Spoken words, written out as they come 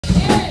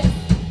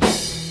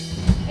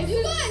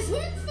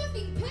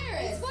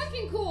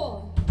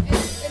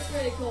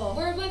pretty cool.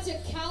 We're a bunch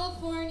of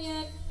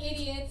California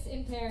idiots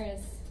in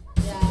Paris.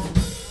 Yeah.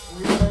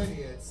 We are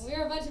idiots.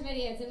 We're a bunch of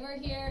idiots, and we're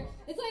here.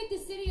 It's like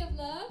the city of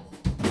love.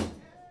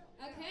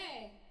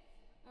 Okay.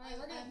 All right,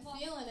 we're gonna. I'm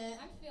feeling it.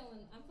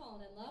 I'm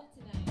falling in love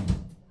tonight.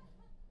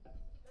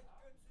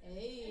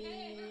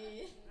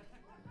 Hey.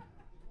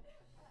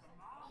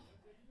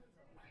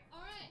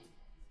 All right.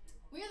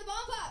 We are the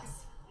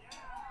Bombpops.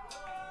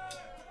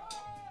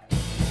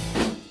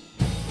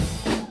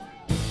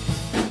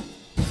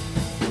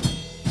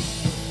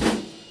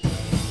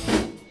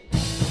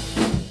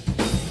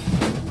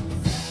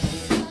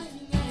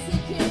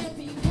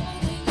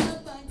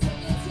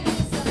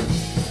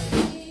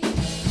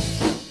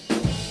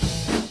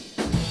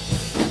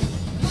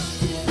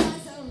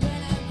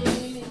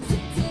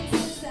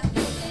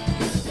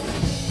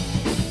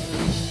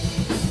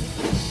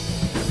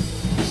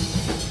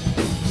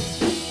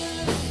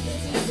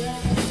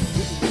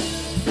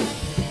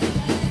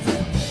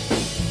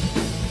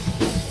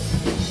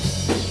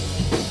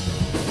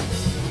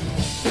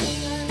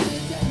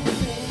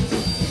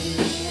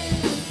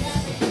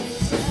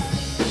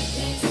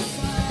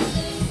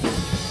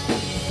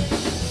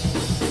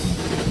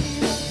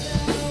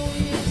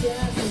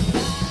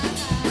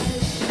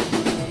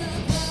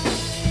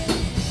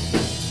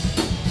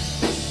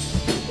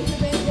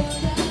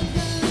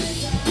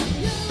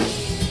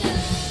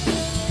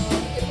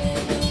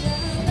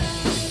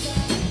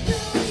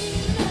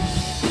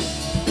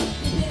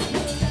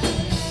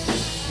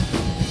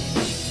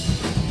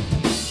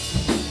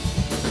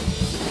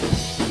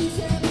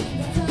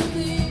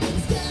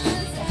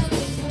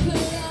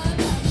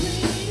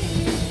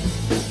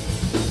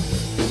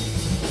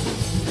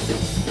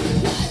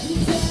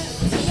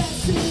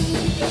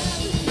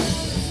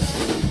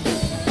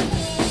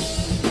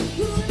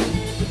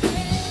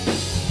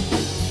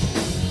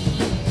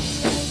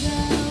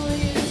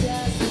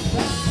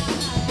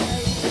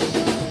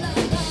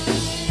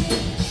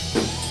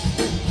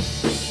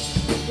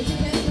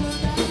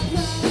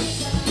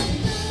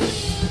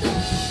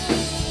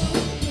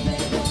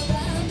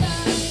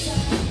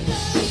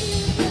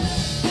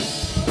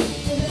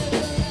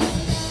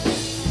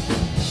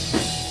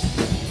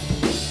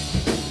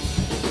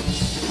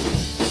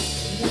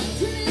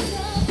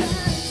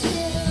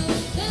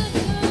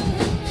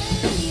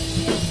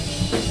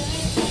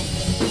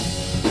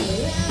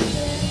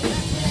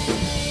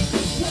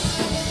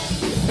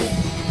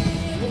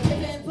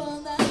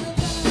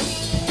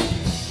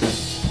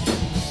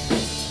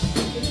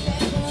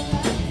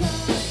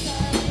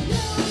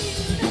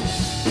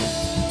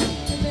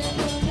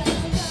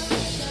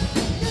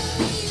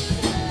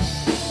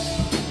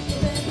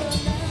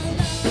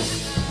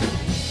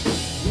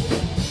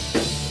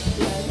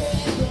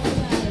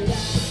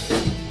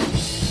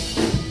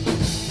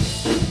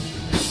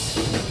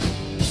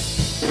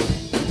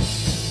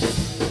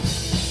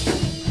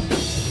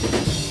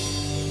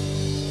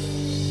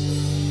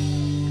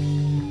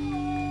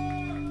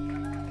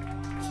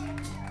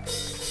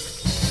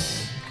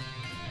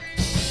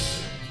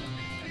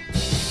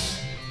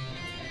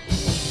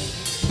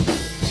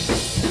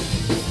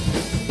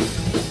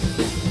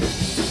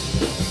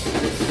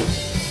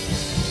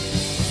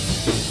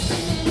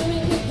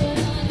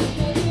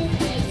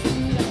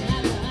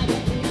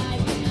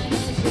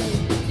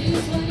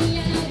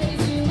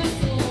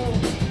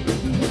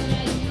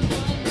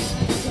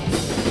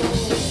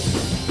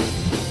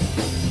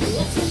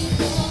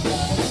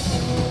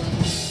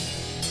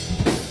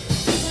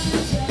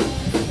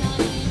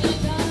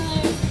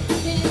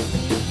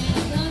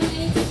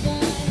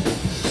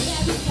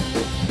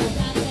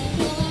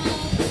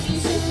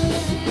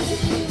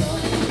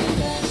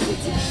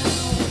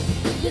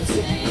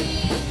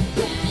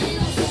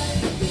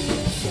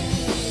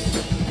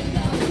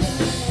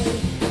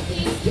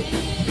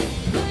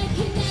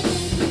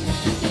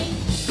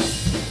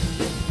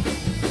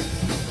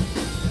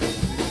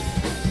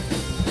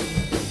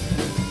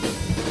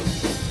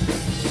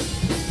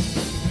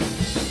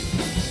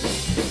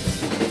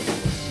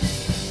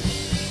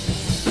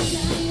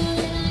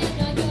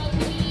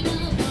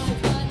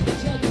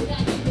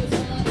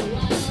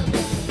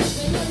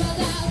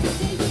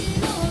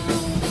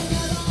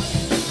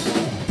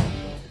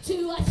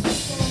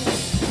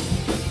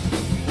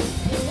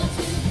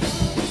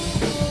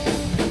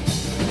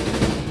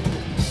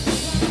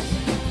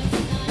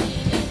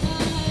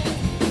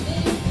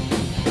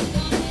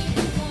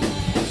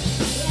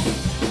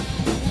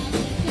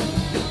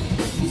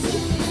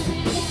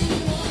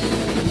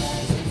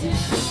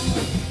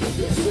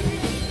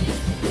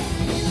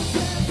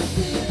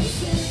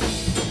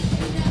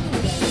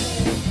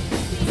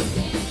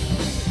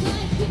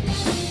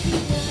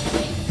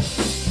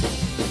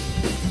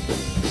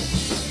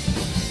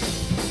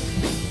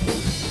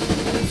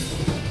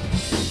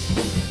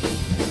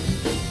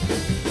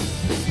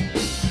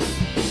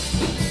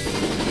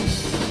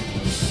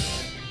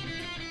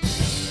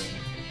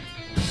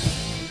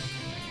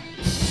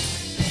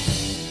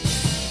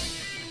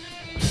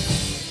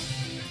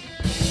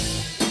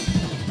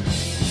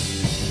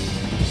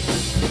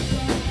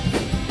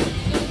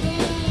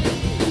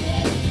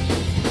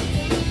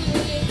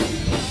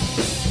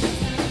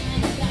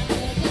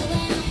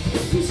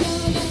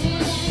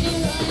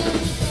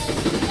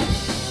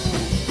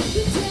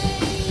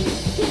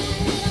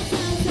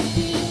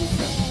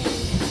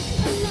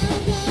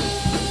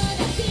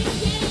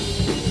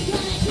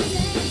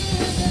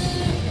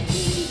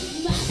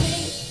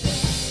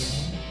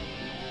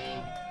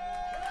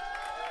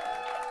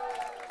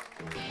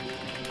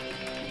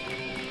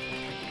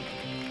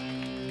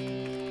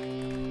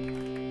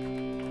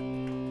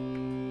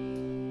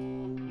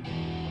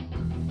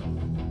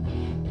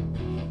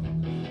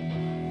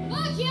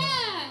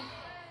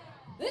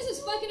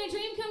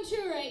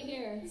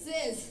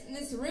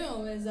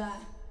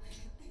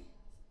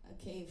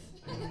 cave.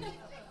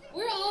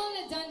 We're all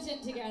in a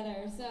dungeon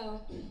together,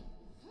 so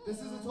This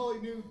is a totally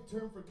new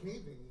term for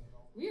caving.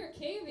 we are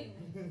caving.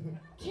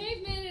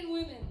 Cavemen and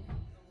women.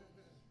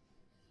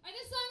 Alright,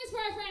 this song is for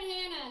our friend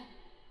Hannah.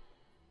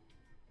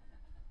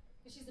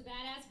 Because she's a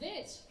badass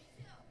bitch.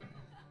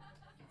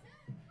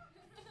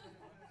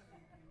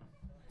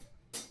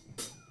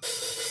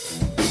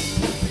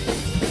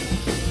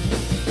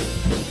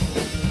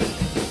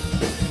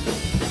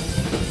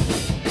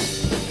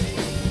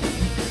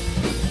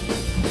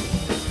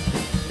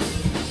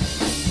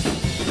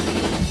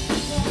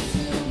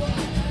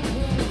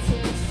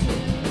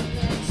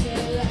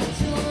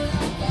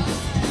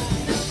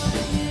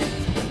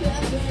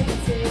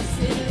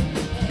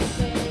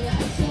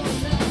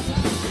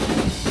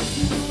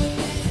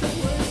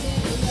 Words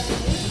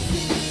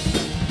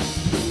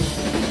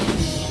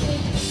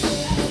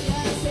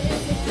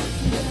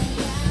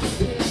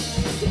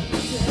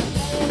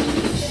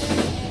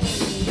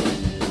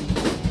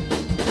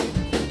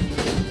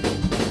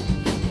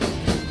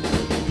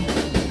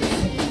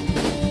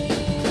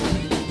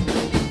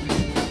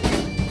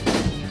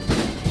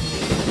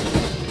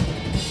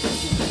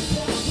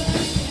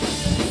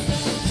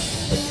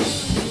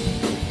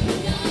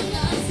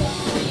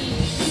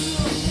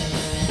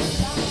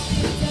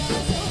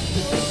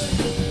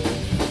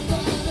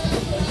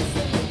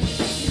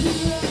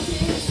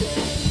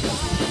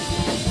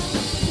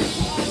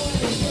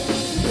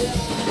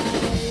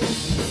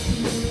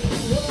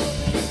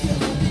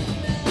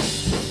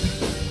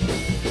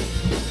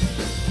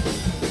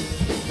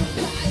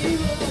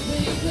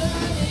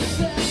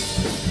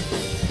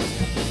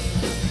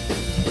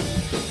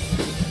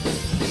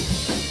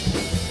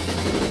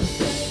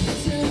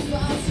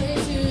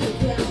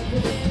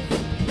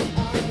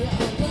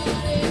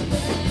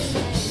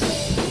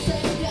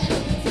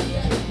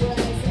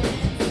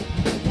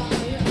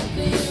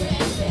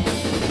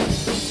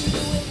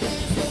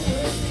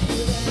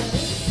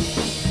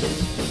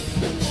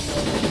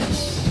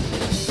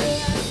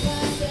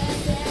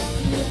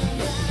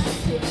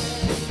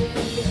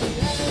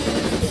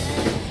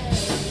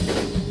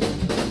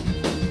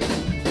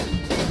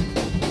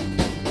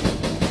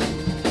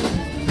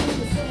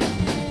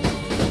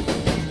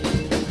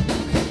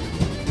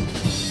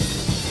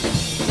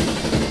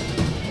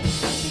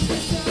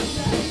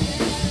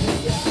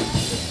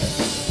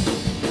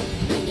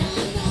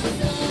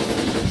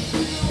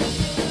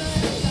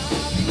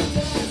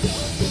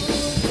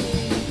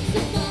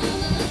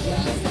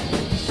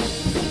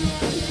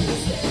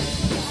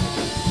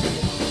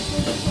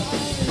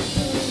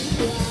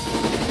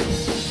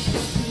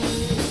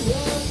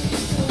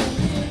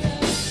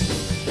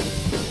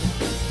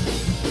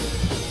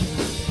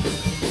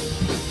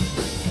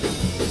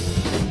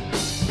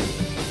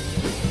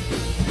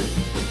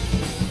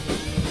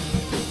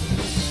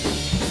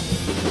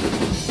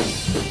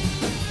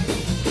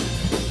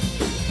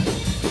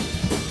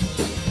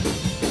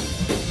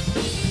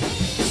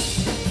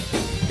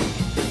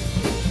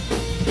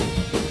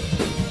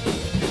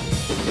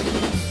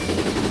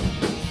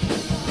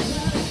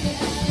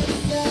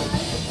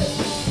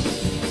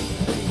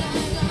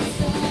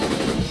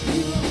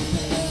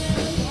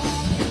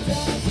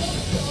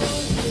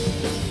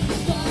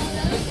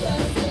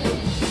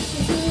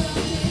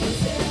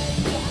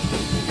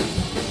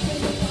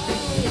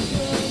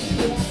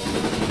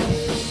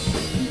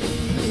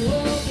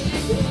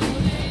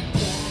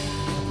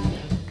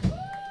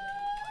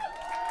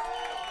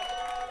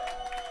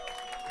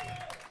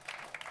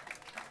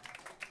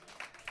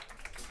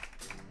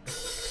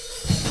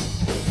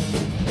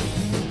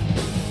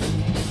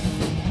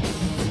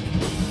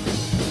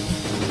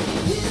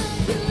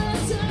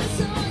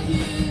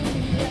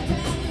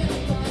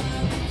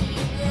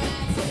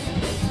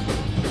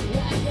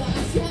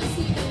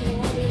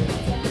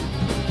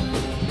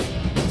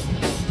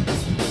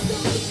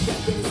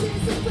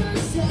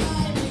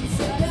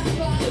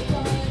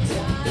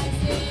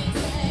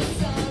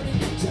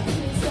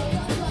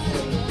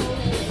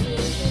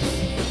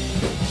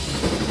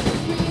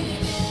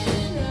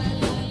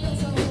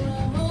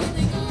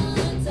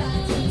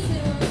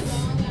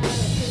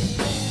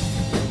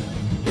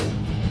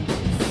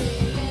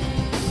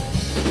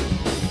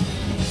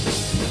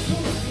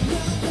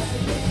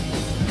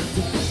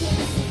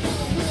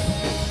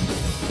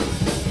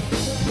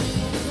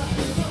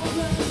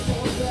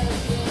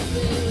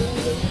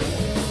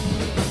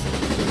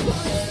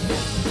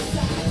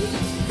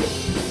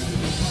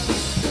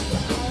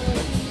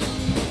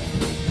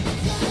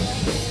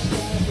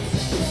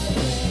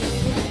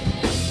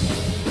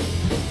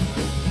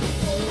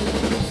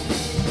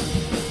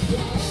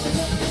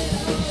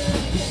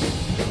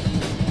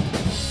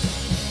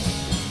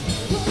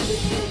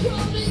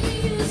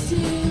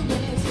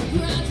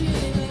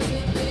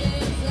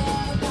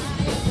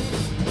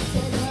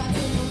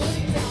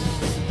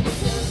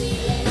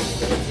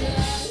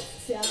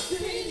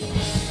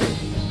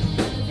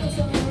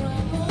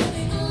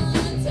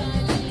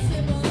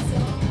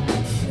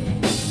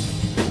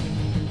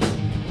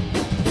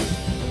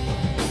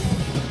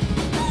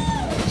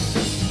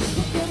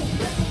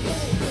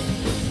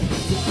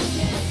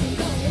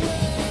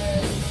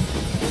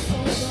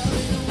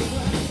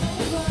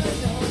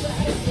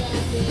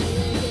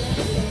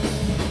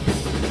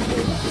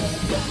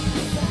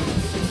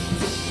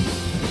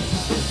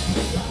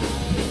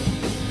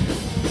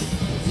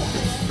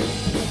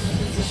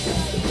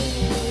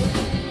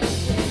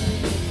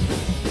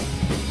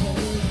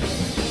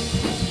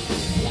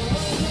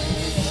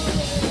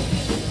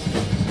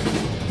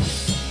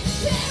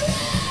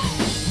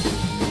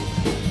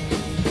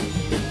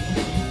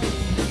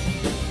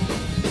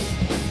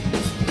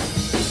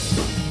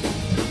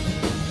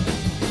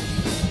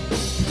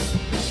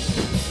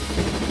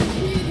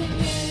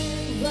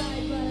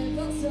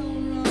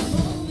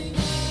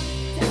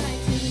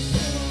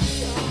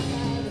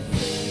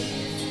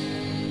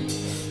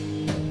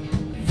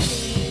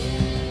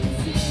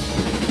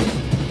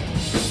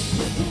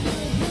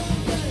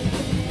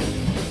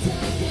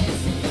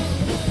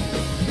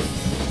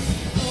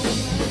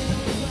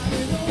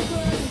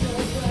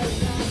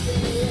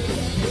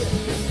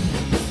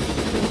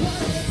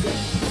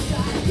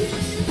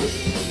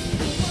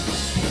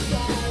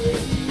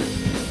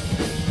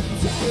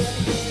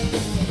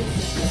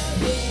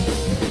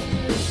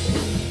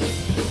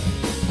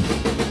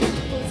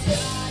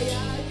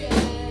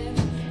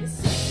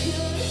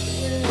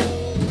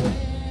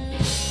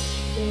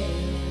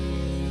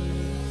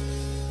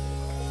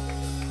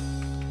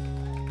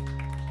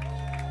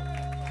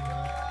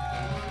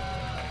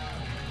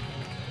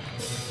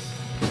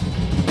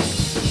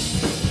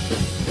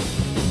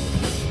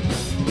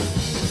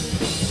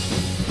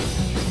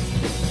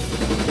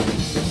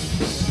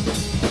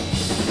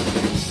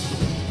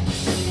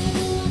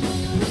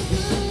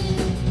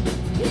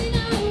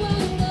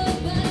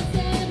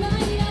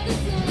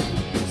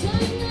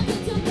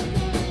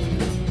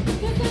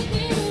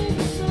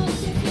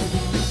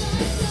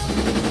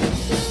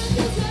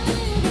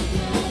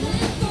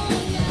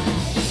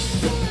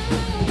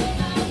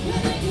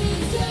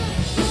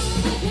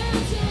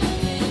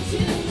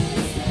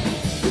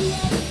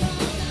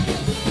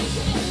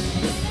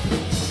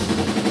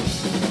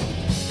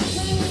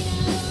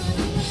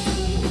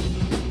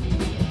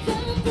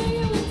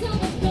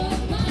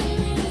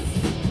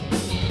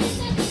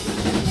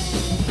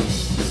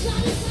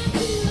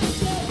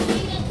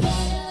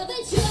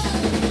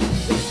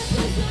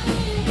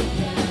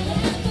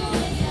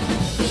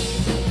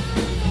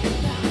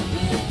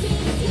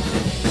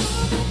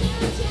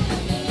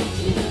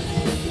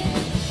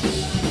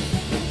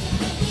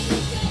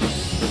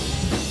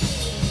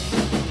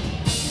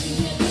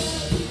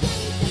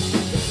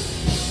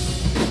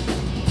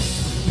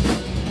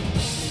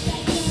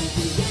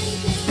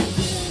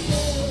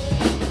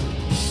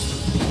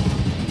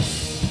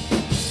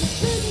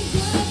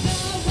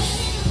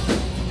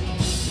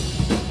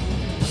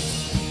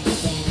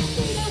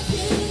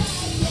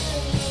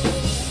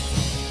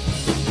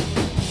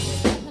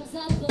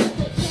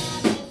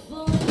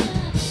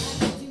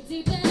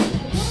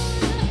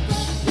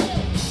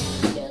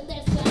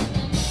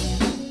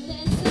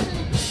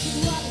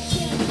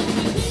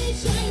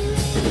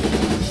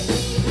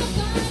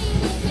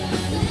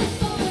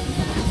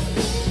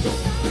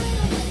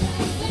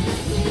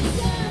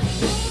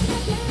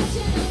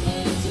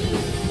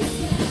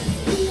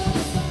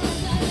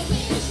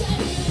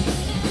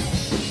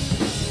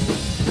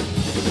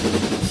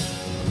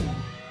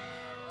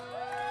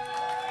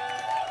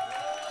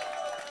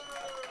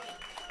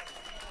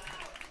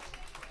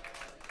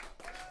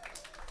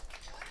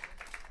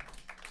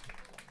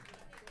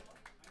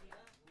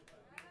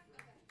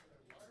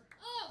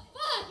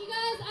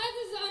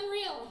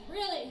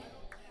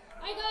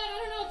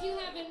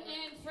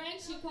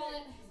French, we call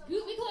it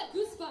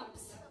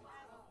goosebumps.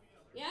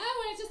 Yeah,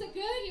 when it's just a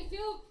good, you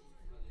feel,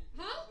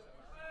 huh?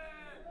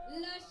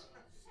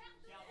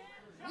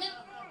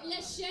 La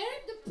chair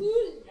de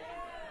poule.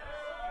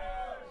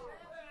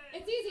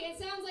 It's easy. It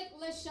sounds like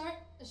le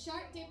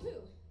chart de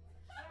poule.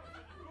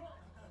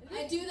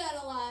 I do that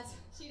a lot.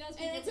 She does.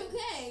 And it's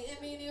okay.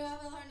 I mean, you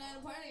have a hard night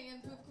of partying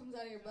and poop comes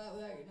out of your butt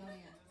without you knowing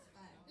it. It's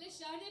fine. Le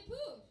chart de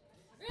poule.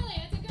 Really,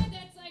 it's a good.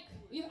 That's like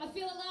I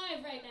feel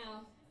alive right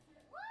now.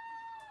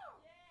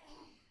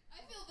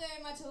 I feel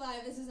very much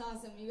alive. This is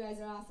awesome. You guys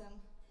are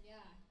awesome.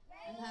 Yeah.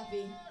 I'm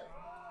happy.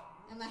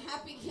 I'm a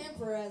happy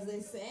camper, as they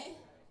say.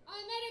 I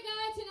met a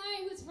guy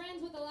tonight who's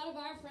friends with a lot of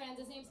our friends.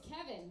 His name's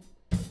Kevin.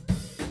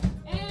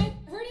 And I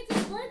heard it's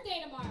his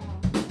birthday tomorrow.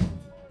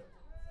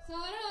 So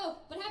I don't know,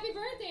 but happy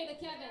birthday to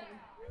Kevin.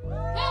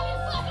 Happy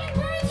fucking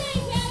birthday,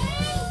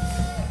 Kevin!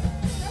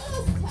 Where are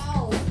those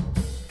towels?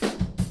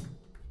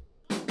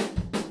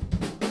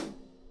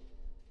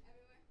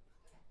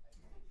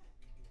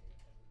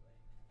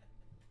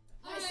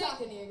 Nice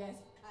talking to you guys.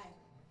 Hi.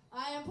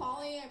 I am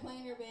Polly. I play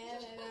in your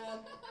band, and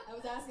I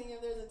was asking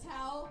if there's a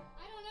towel.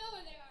 I don't know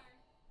where they are.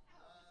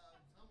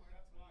 Somewhere,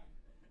 that's mine.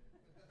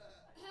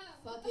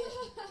 Fuck it.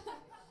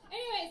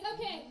 Anyways,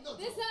 okay.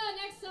 This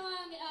next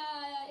song,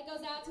 it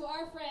goes out to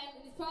our friend,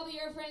 and he's probably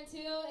your friend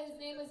too. His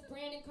name was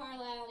Brandon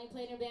Carlisle, and he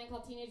played in a band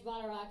called Teenage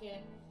Bottle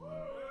Rocket.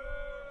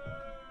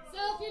 So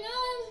if you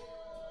know him,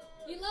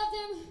 you loved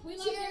him, we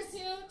love him Cheers.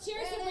 too.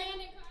 Cheers to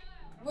Brandon. Brandon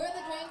Carlisle. Where are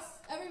the drinks?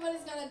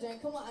 Everybody's got a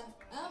drink. Come on.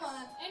 Come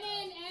on. And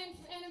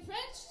in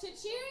French, to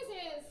cheers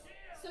is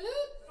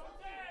salute.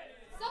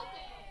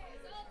 Something.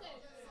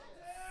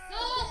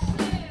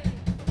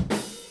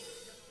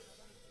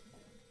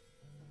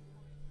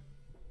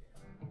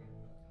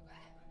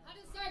 How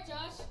did it start,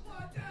 Josh?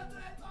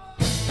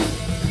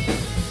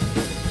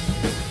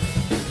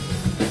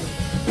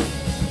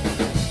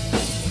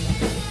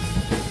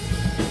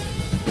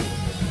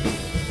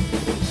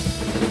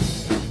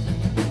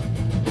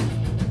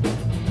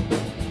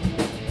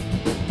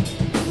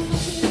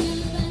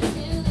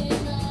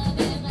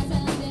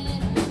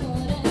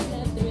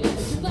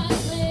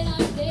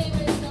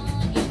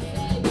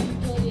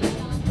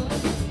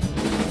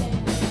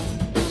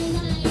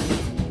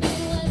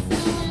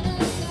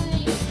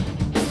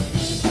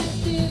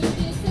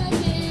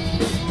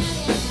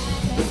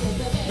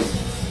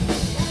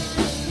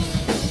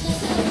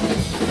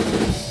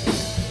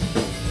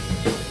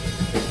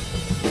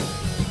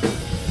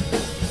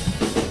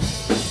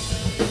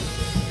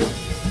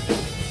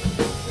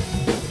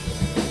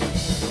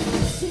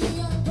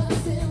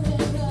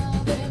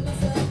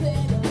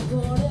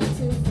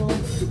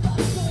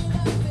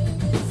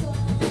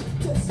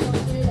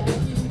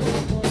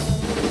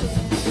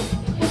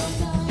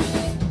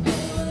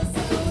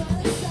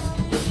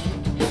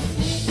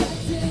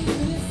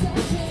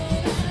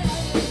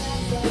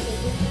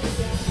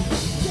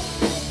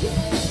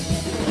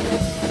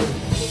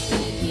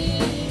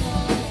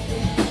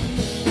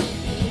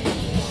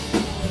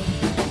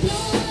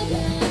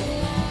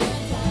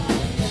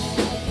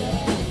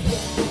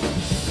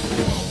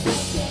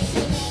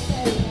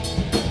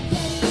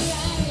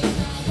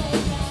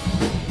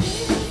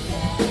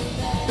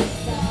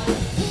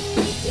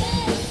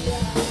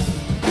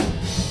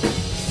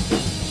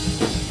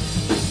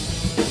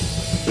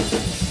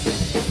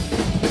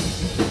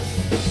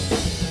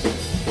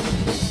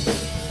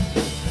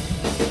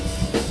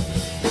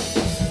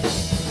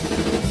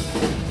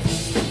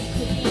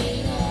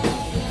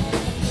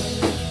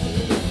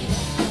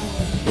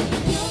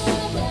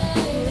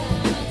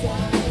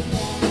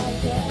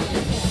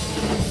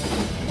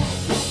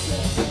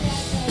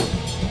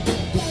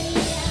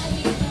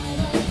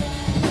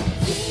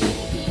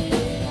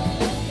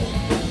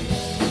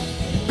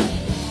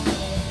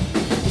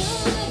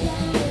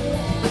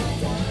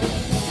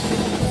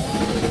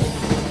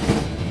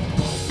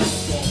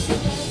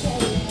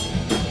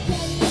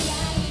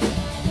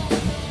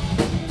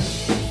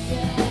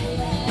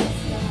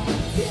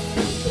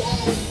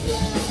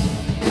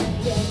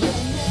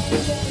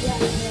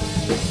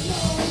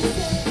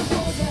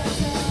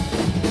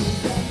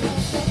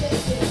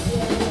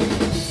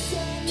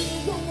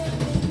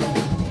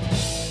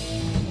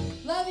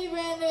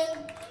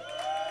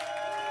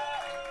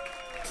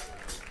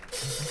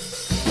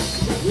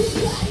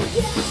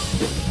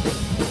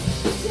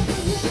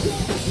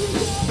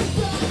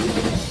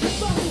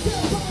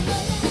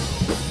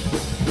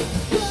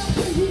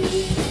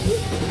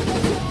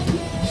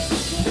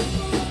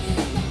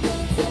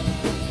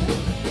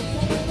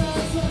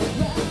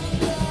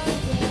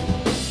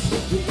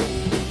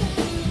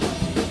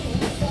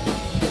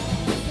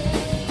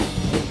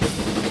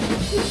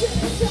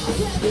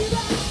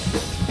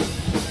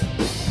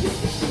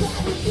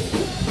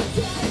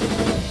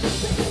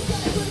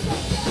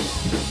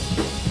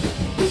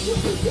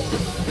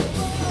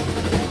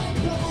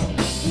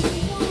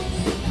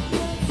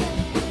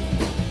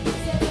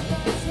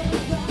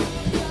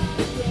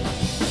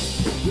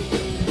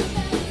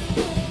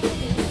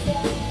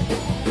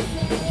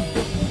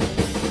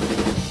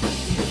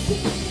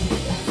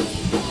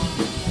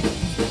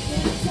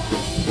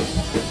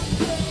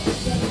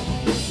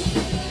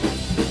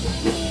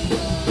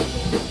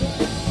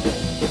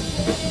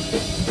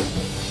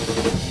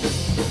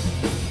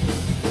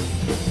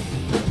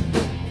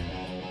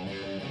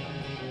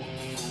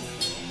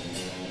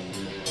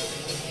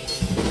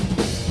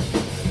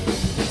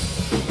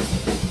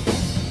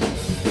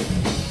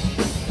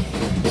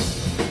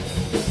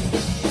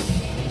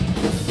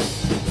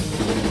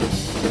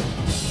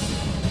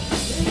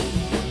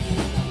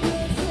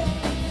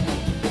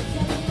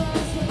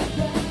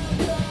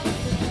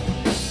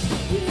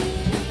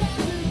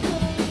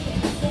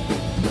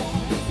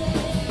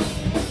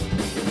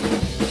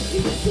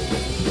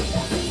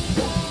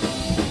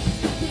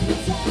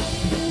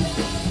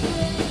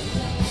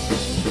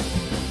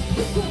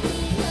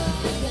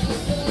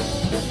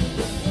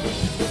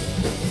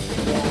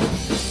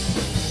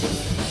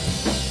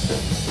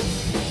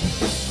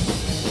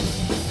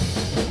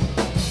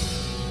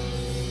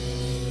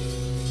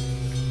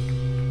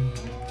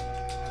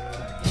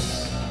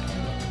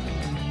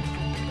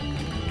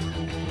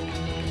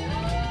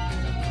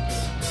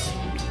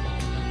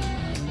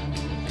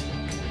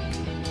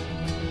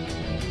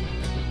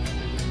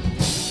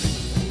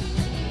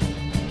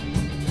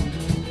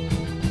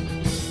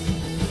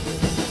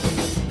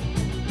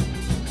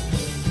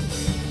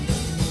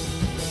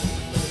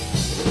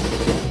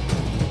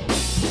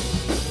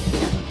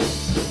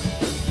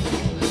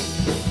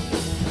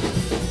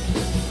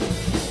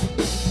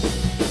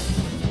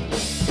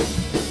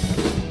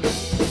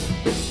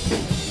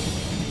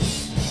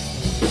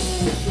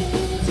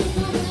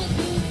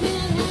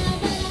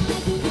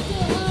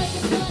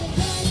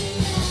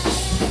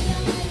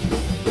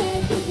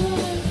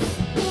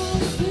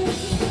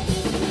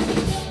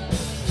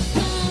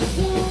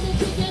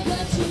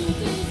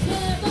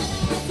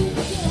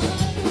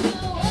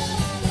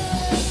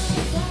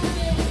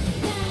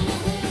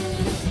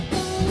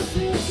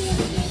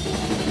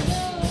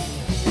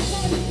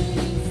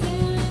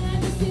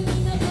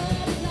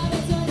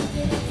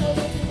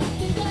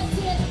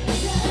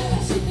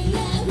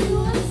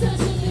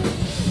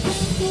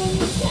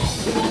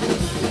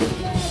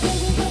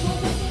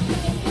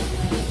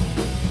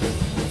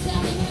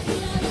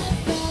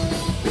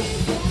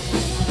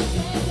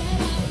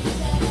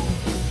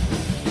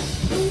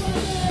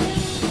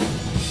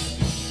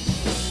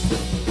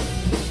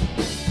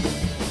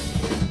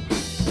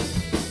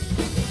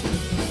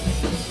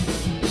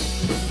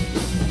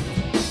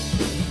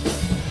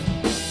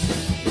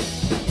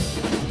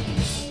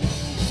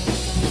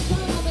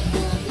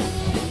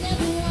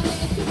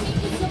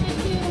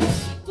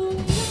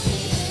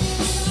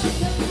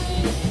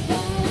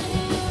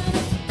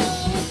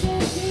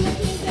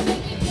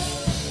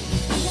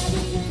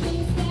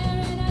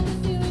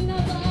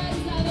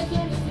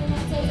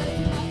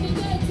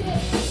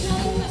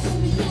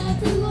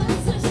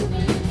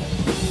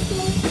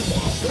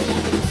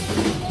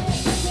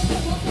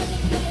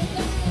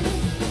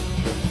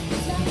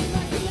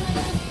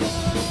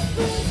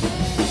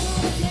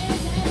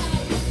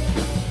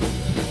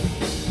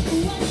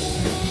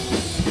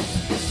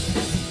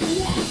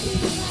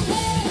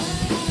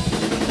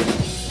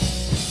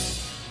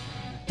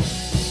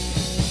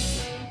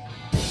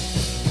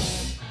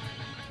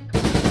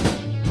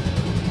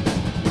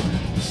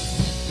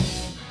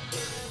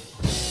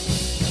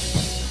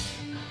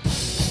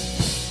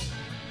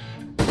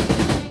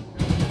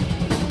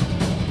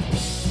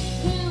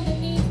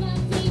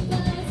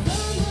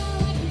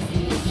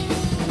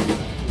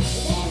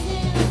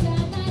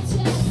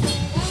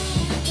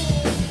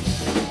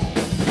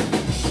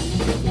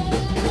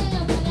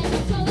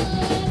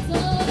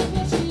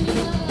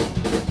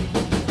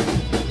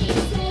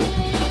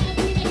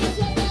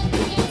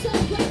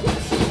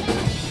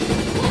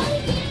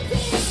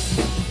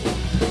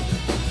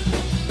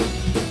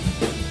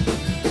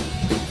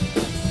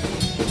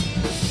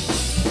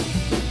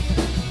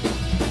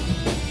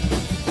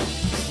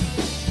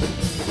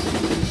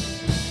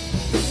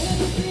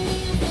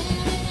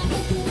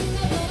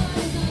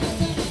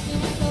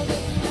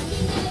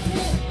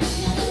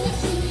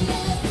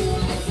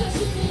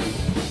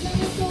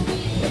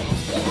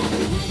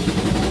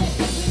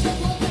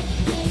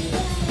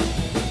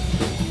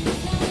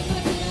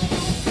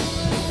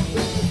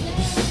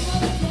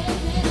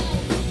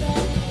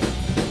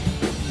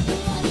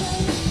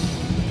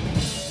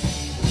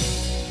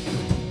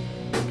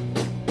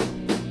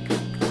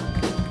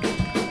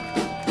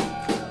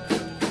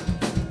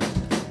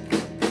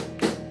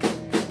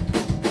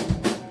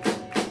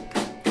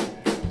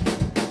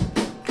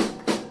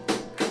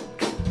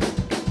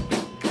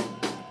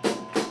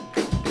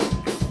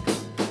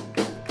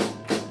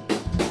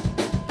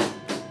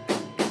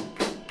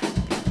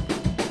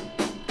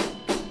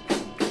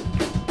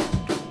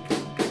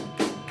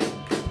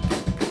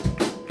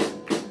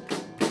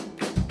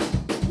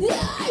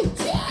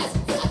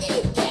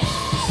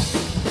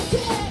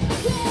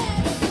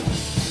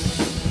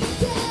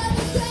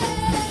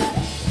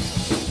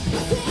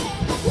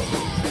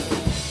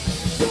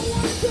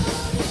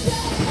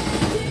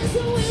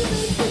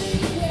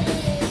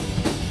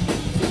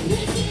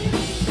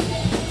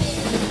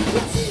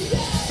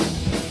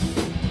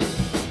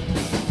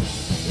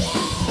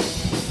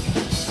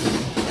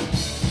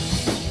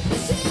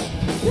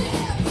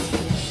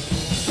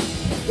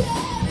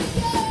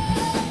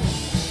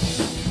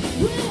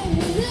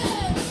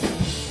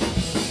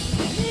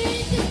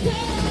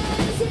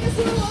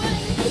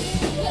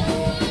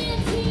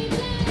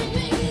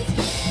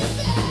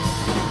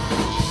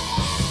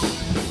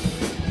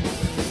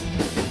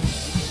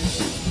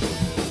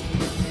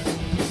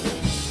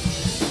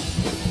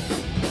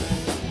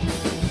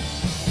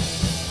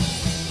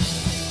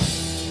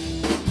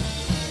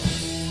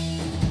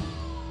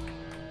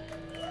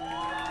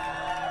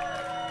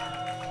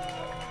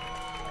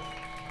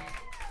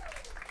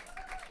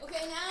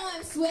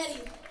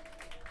 sweaty.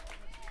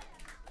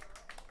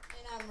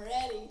 And I'm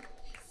ready.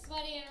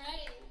 Sweaty and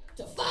ready.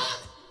 To fuck!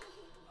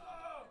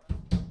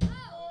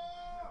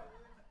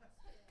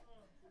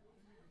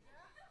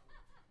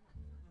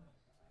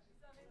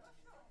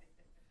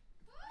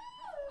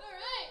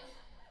 Alright.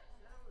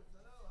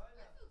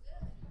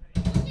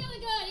 I'm feeling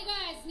good, you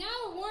guys. Now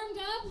we're warmed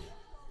up.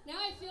 Now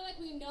I feel like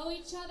we know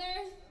each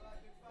other.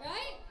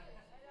 Right?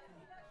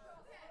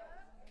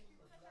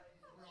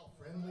 We're all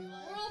friendly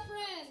like. We're all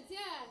friends,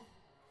 yeah.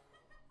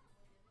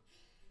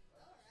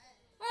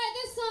 Alright,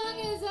 this song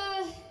is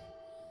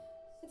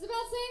it's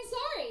about saying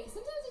sorry.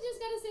 Sometimes you just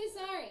gotta say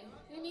sorry.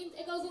 It means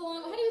it goes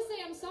along. How do you say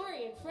I'm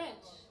sorry in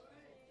French?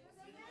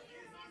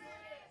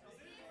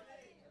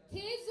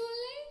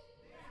 Désolé?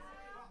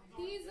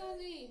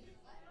 Désolé.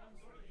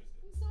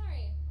 I'm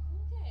sorry.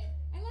 Okay.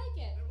 I like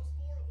it.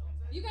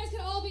 You guys could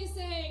all be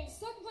saying,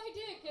 suck my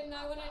dick, and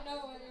I wouldn't know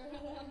what you're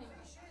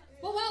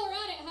But while we're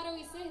at it, how do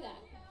we say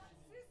that?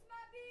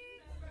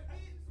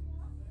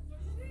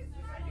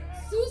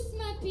 Sus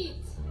ma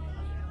pit.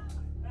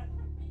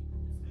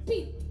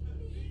 Pit.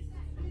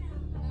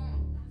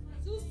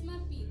 Sus ma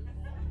pit.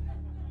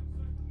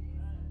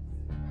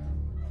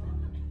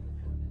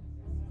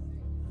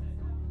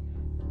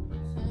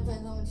 Trying to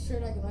find someone's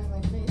shirt I can wipe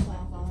my face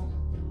laugh on.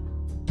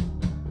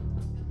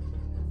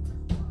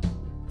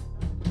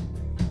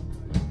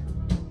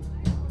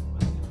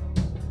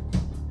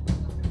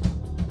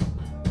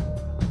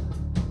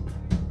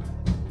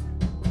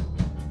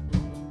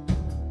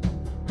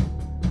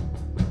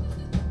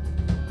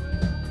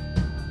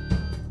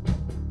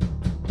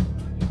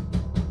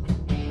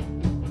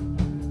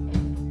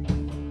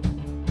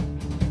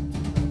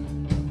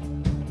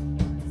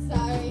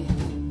 Sorry.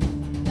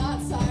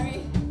 Not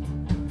sorry.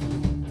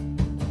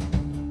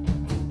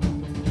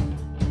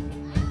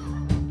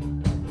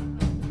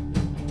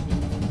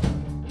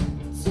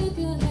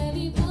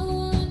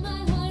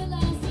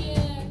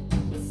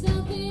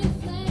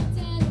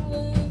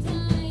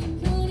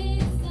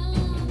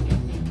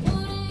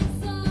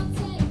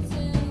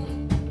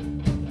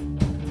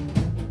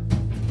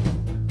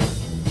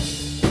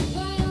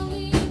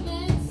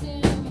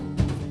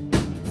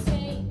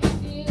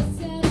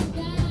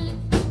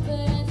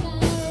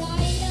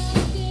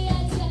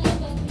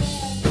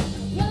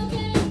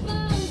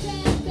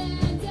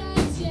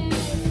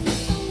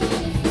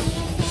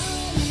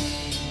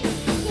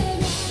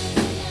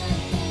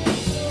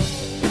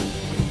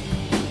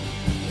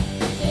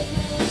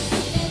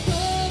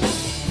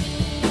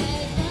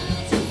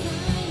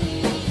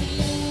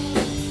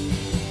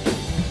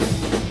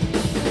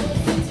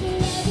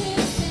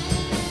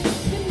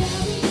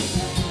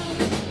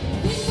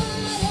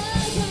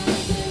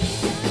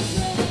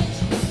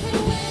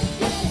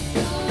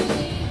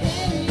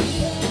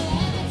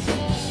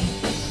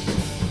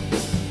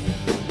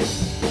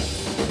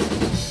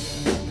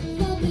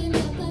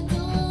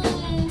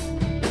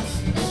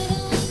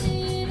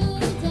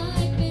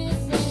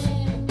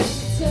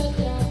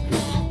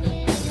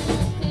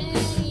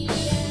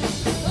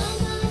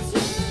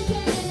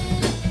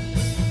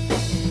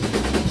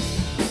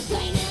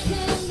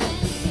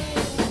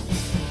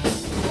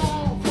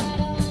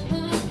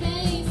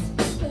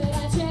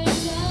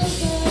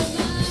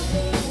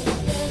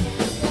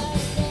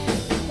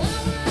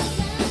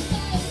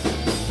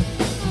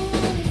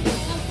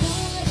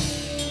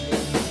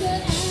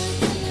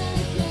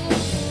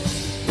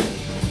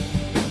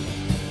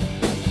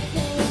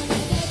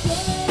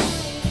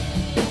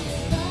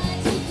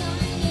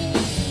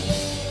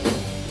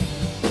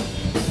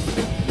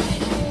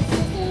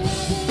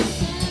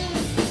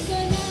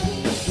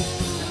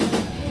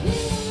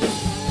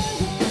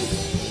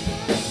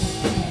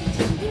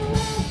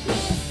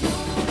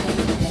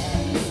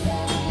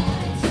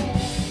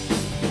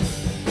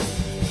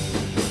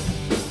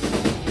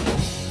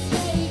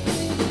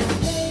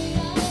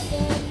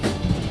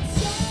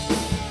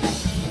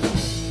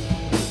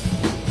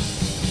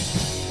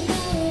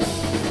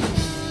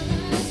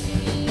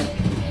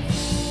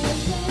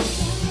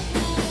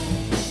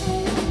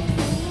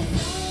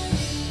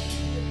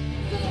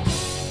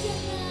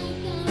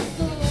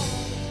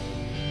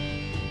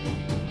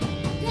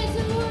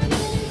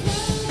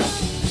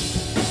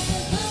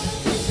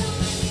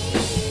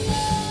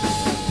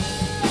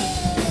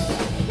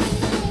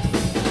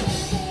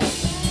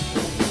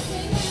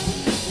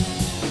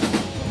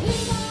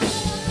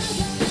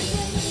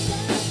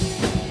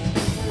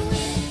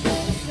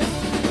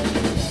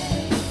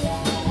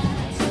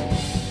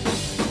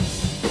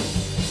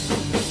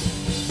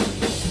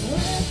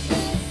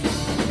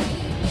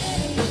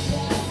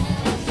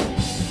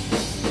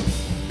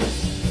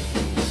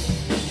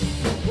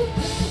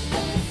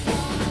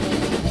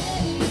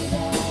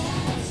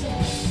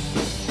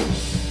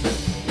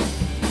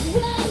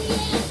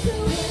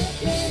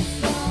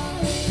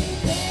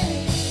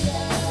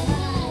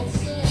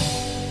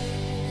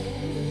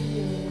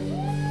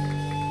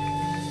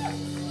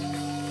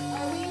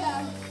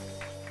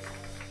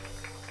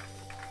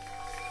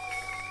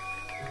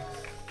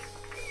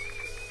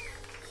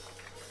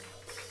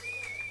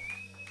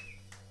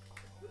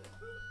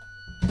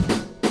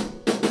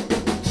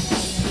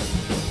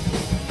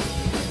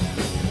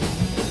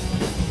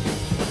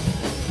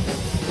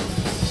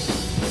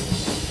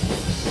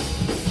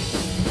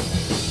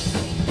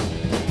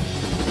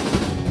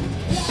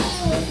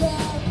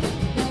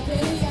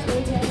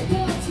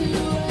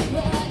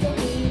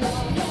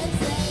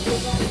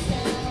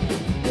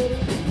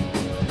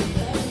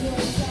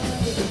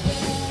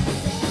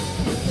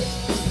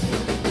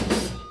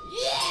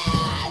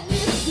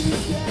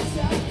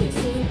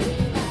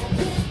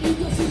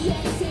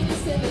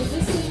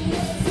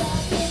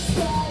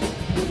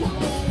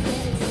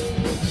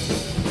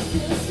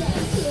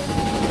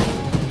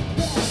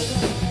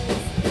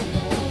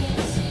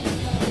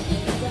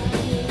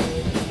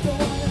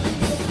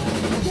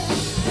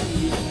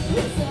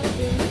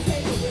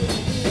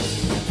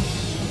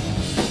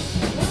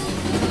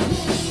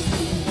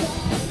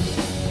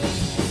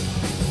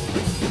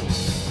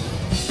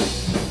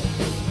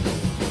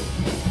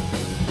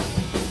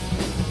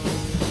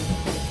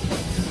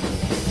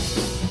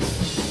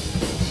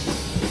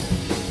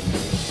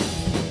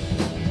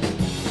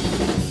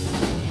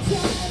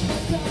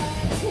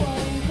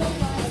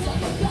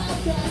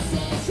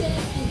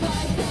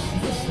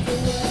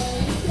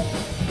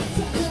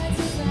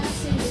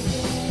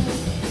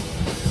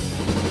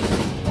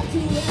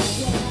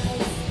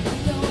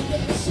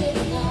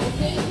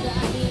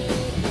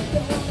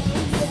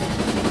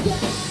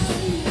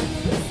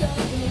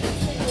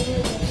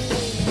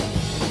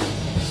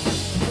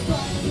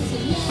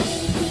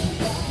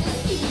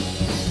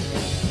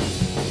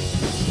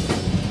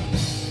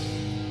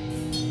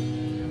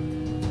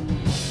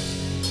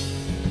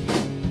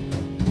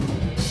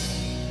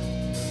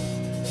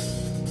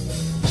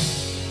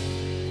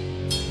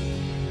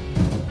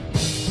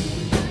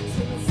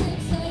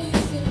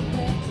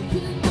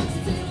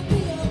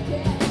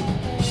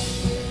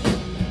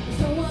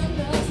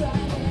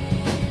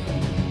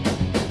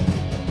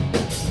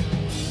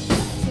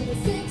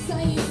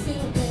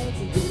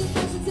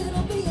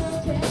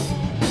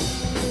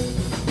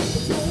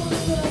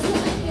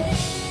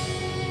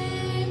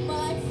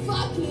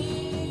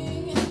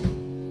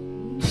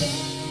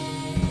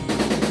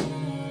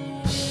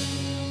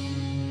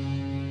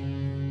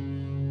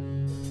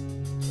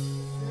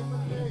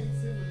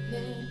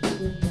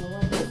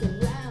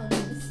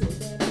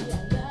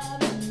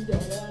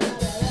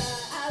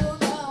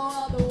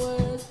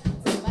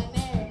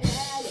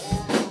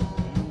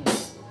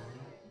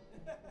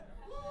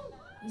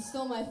 You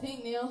stole my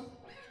thing, Neil.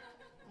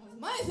 It was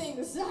my thing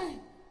this time.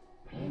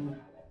 Just kidding.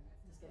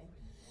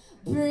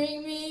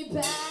 Bring me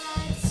back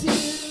to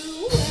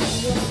where I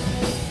was.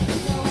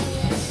 No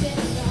one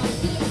sitting on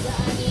the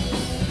dining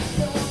room.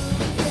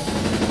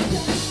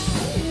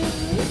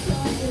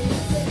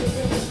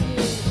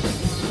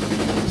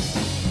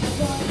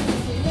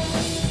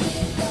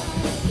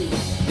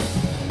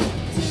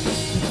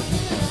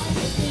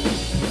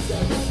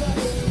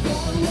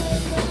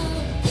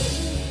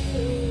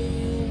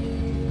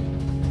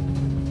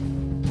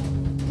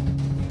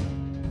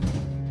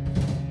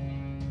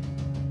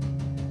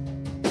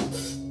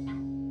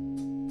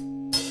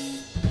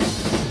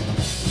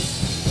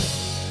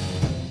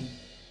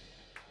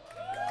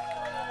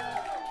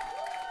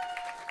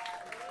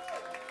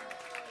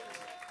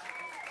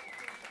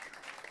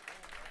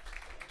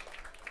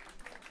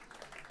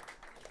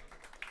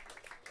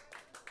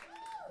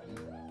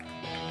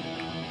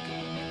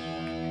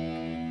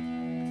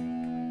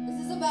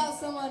 About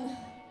someone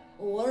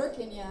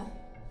lurking ya.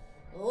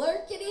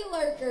 Lurkity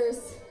lurkers.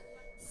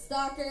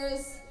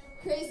 Stalkers.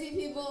 Crazy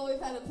people we've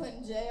had to put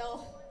in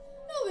jail.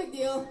 No big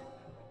deal.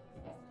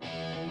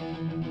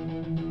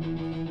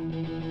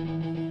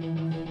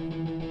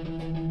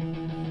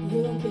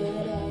 You don't get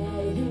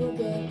it, you don't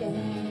get the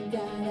hand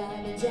down.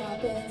 I've been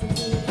dropping to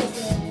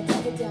 2%.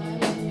 Drop it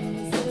down on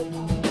me, sit it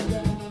on the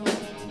ground.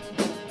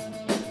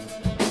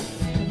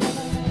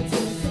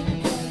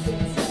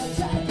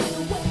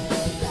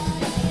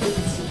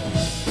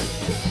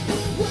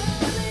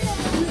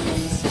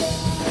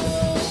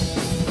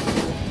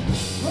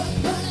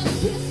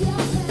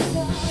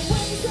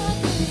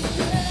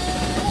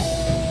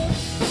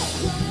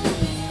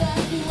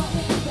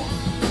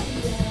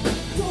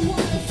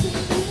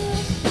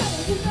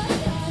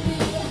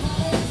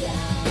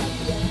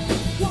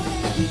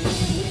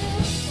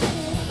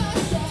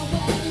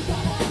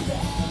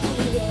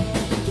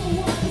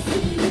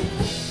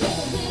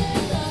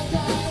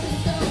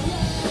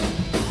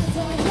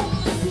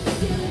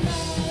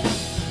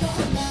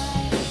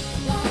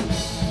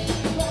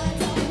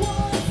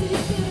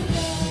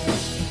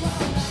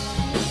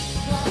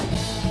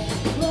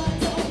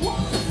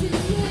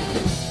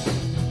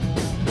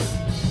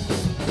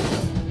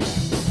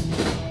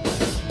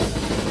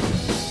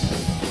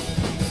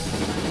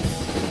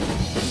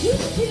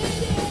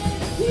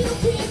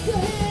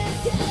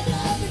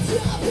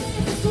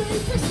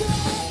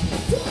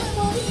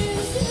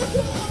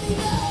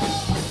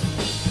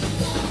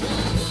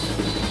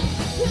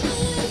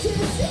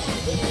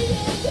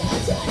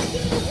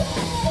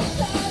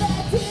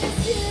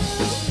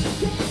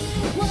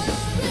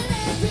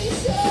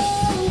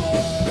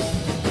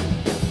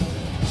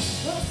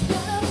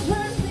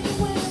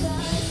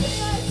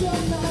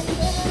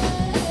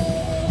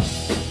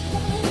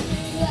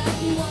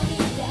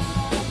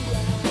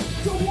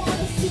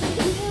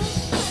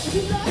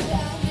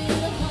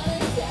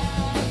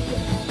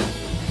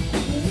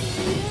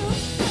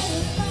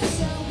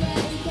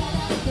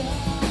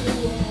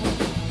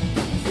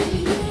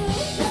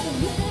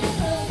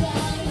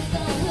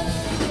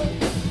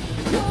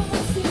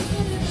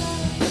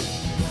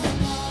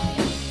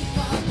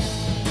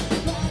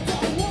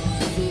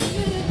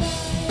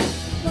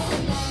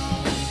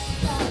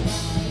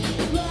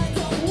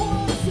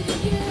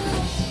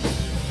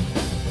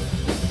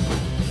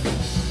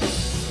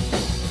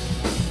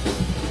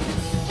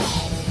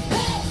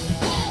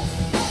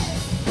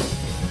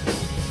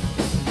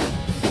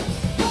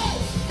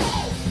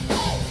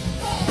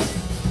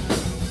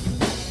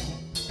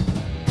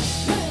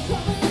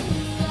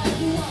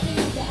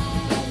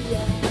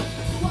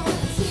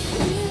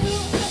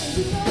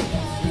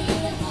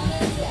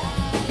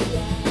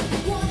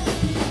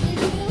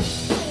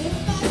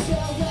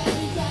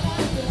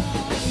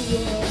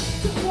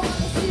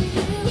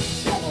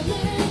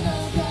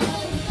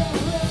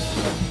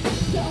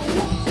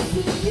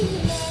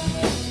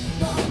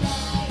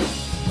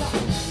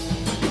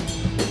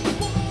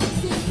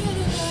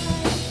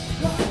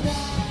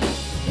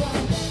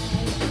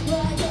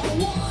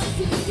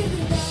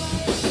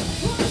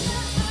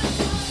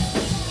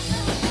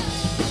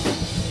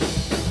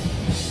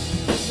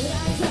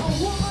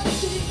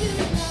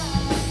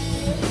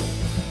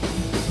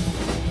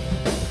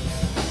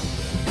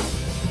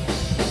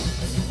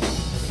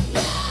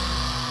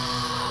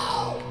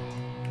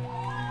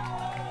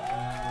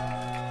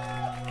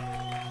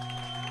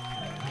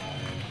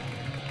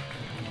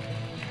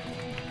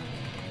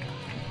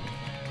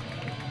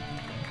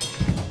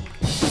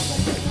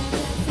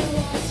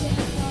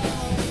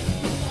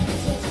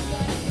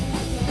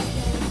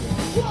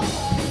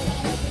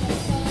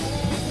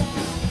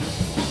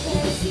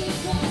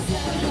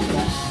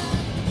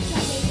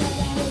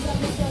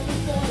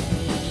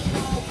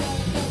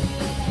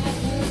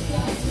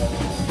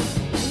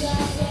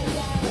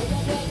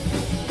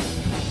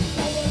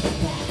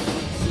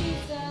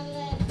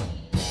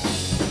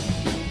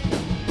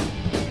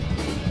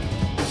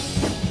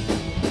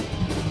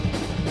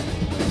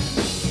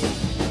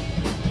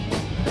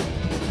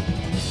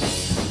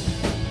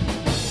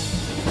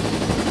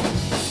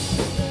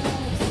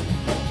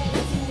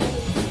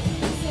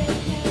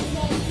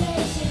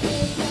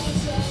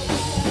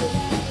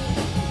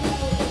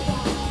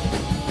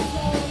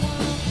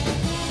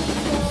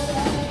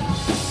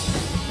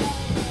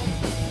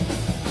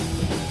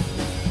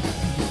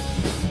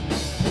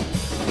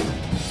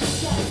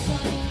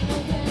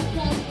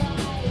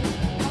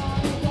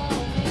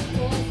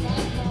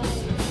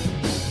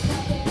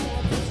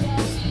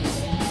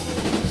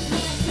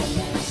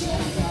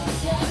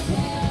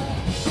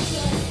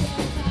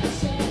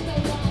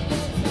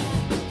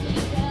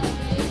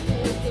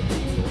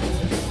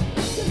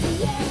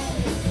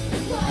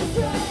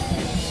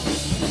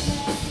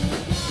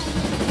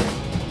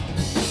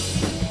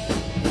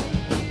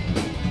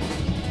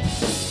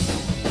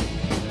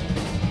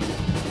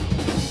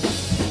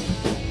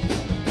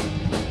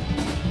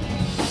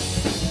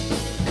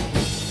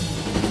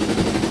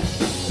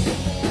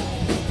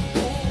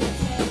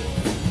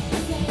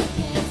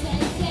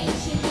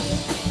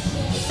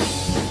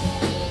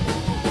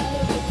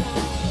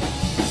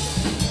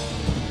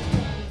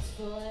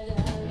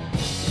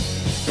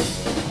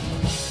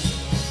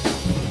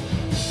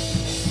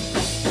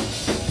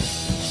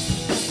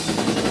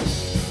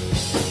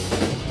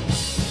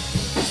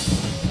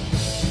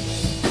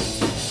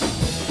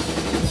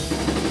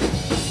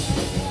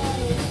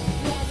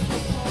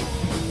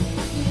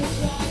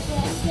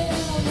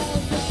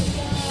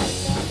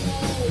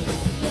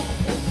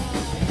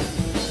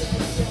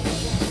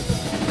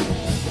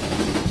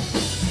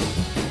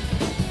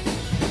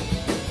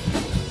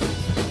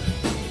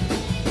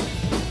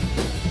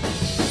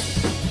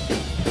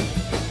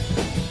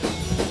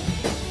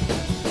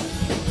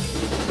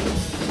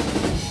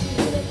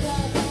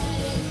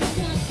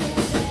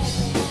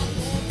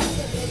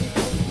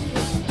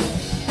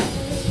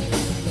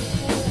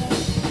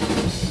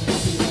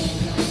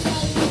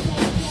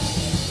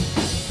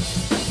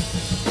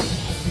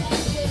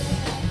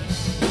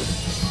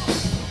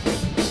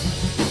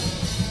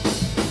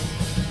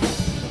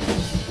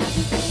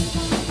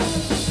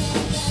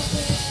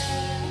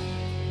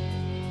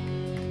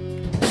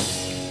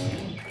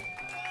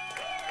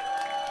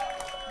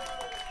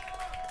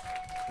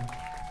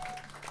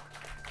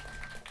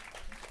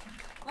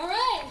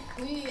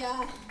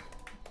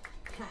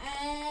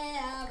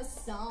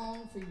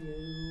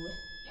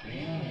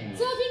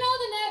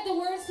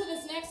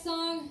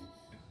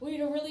 we'd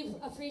really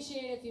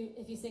appreciate it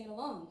if you sing it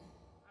along.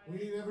 We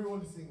need everyone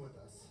to sing with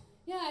us.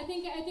 Yeah, I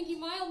think you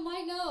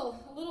might know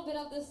a little bit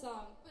of this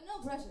song. But no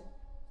pressure.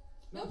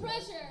 No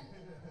pressure.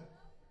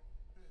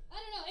 I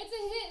don't know. It's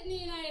a hit in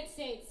the United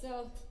States,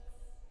 so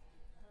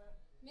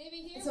maybe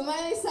here. It's a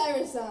Miley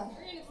Cyrus song.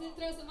 We're gonna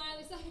throw some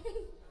Miley Cyrus.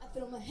 I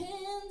throw my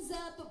hands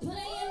up, I'm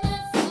playing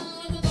that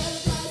song, the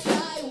butterflies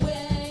fly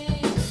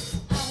away.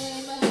 I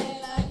wave my head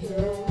like yeah,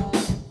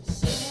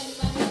 shaking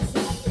my hands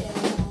like yeah.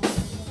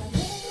 My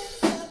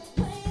hands up,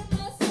 playing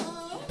my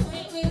song,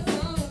 make me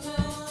song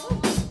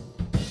now.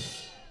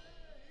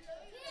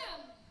 Yeah.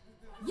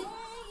 Yeah.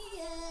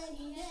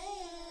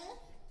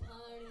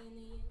 Party in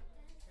the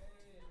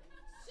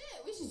shit,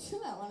 we should do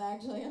that one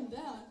actually. I'm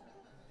down.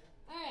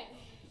 All right.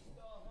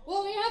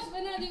 Well, we have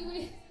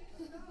another.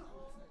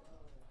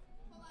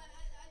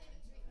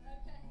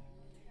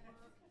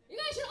 You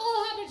guys should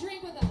all have a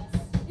drink with us.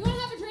 You want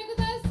to have a drink with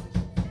us?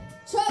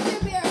 Chug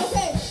your beer.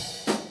 Okay.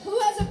 Who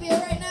has a beer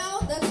right now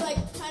that's like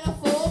kind of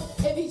full?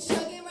 If you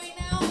chug it right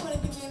now, I'm going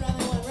to give you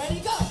another one. Ready?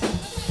 Go.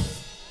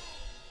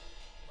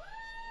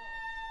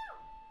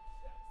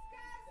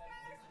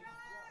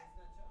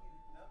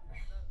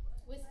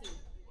 Whiskey.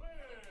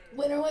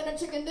 Winner, winner,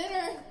 chicken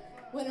dinner.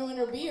 Winner,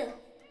 winner, beer.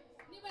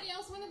 Anybody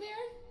else want a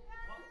beer?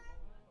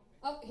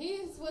 Oh, he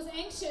was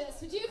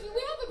anxious. We have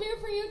a beer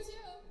for you too.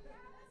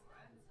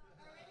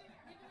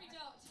 Maybe we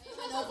don't.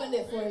 I opened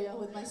it for you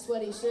with my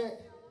sweaty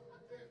shirt.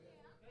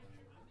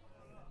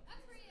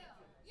 That's for you.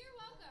 You're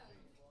welcome.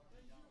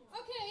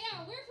 Okay,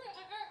 yeah,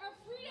 our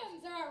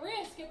freedoms are at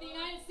risk in the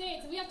United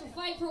States, and we have to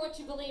fight for what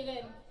you believe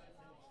in.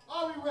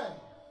 Are we ready?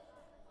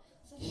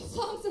 So this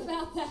song's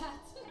about that.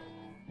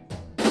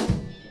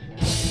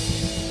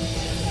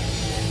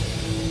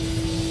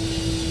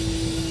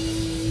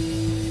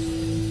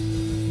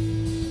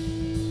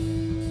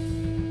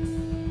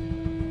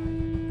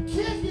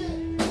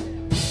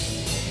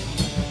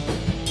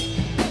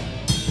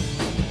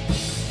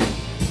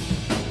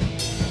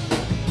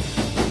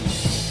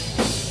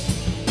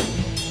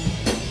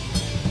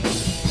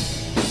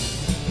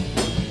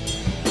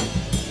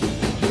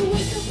 You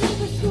wake up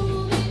for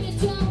school and you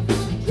don't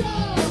want to go.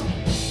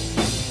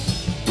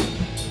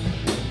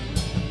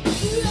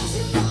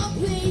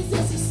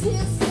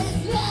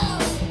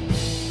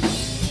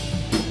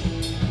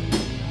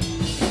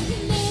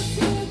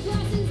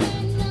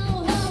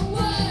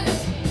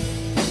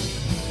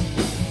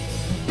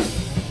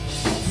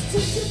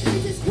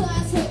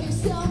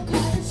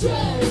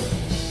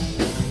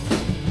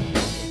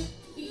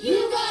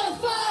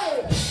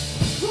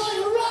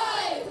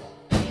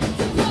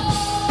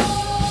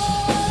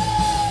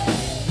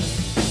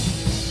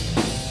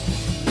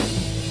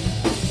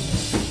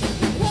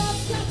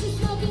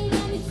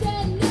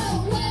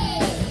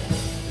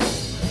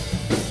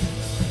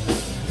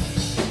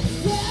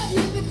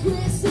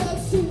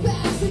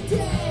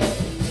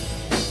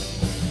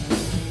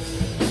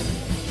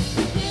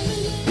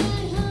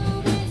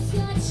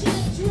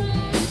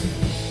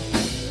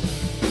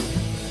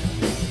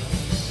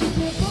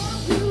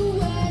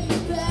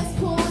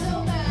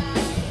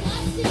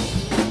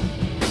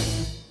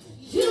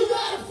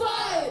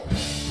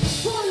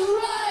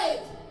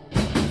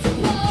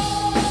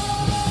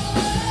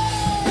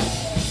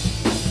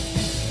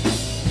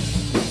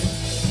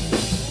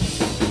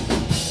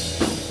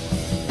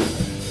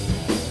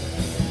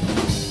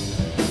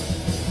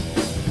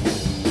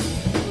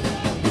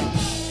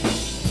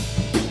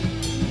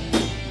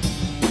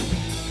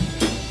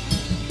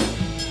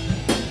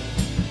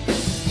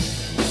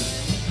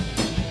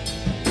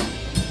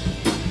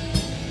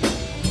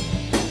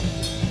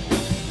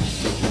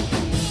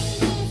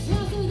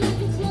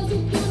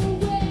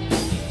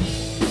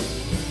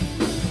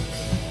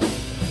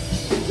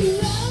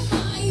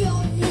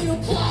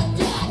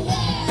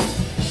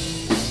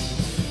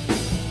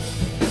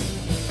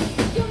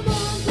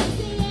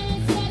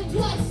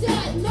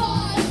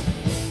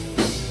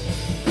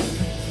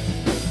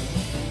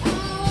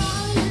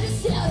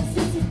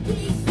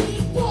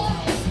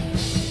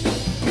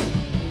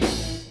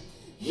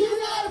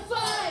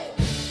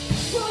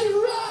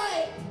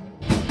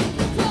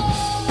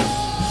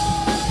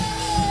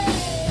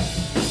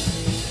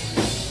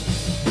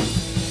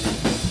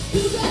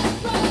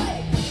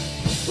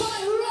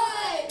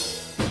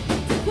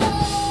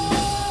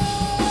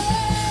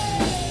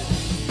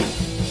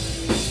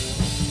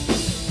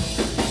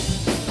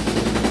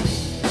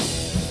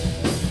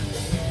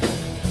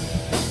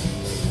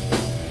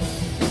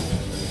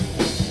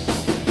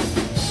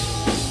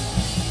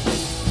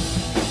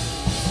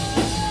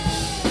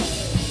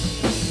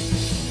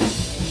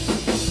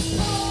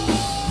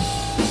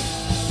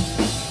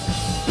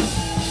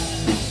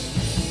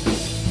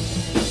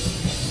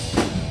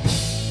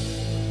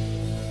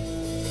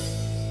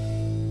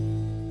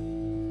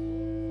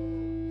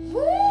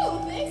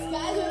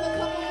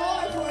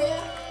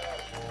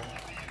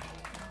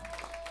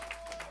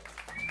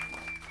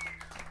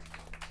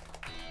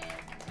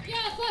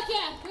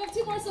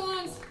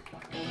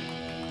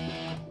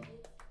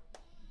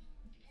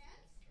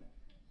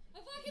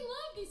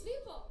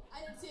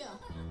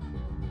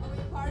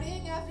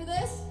 after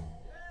this?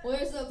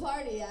 Where's the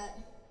party at?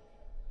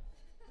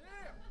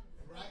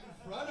 Right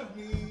in front of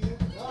me.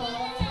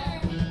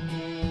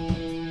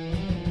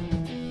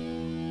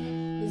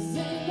 Does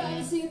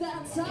anybody see that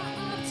I'm tied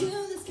up to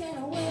this can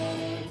of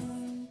worms?